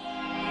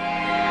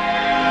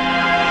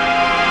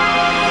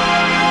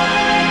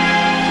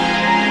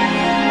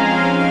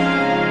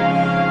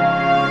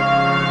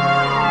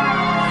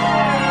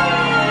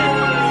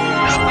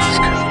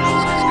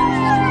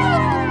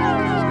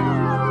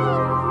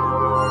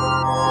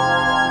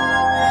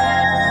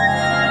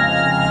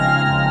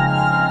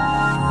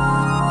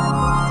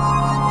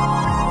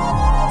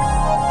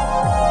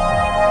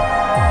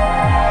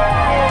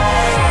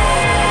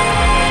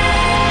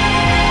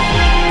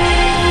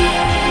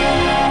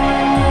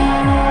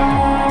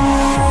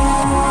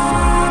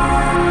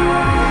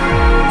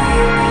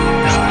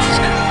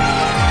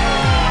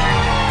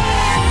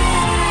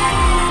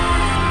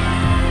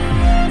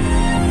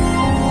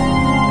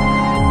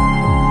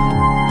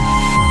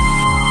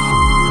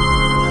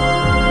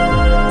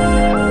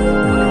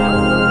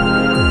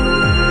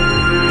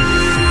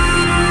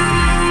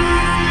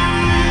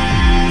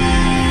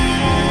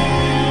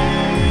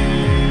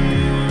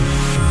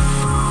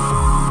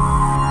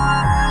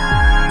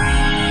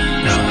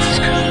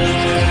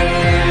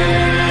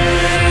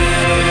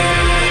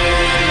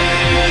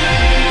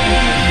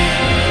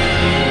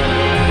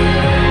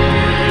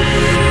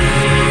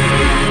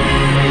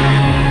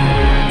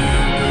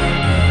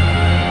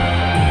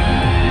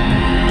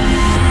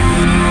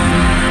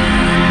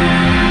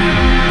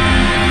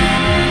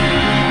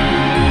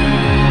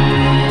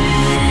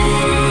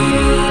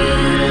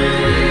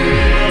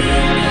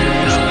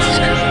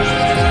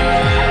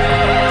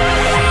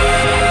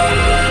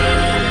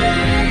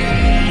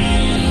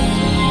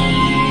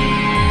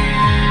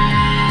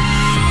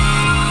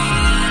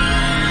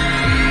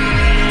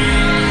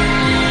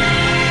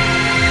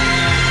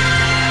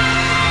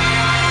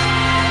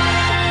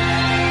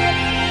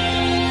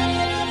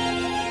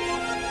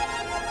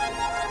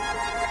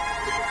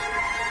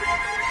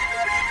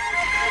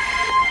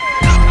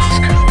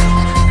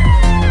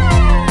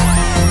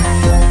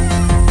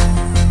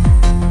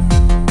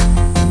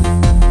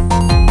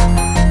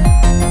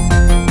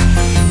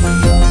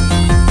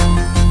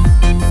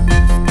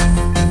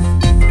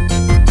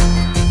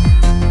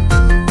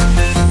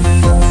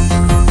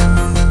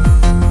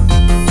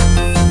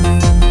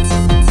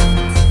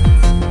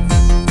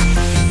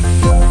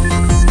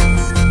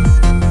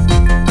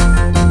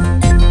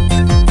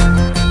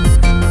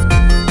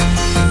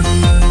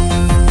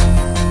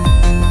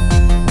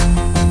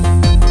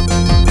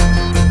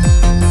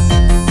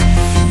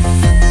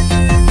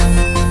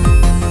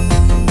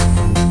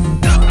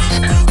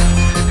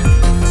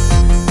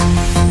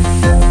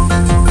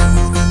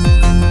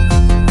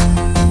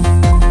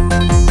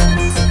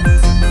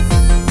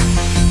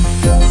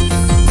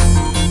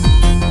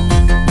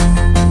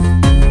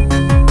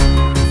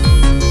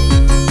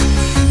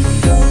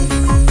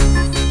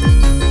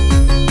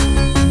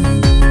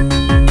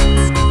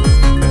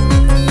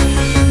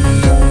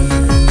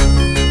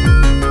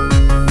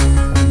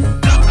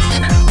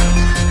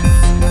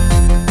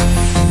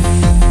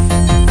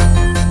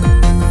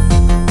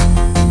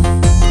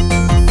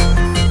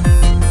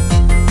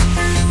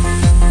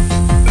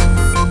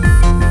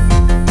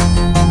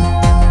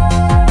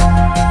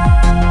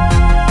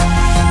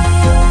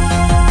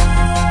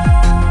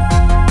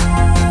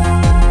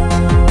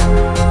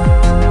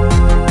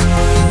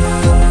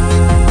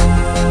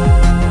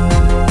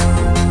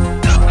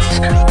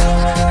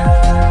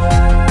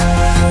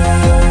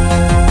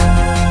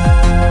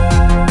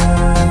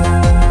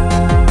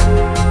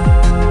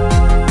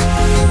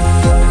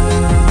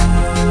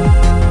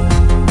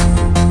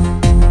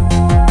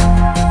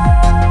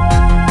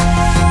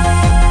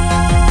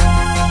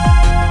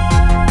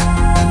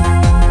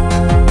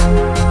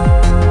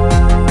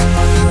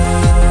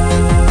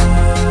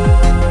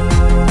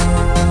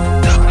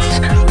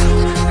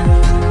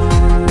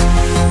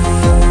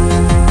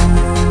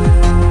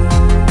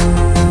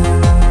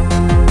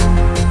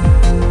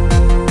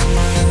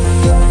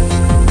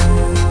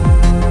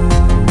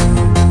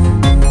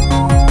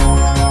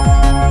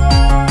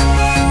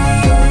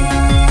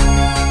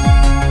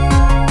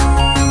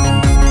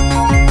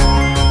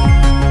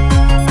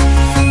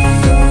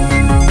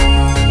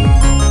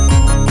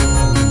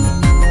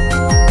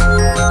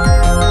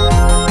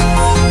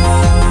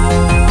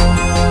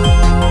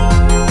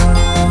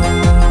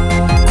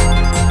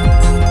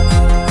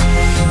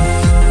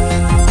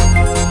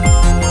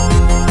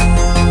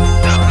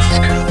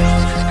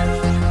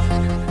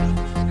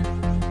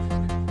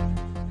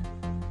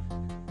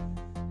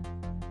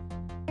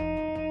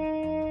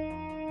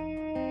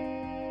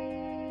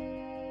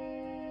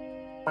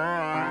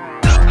 Bye.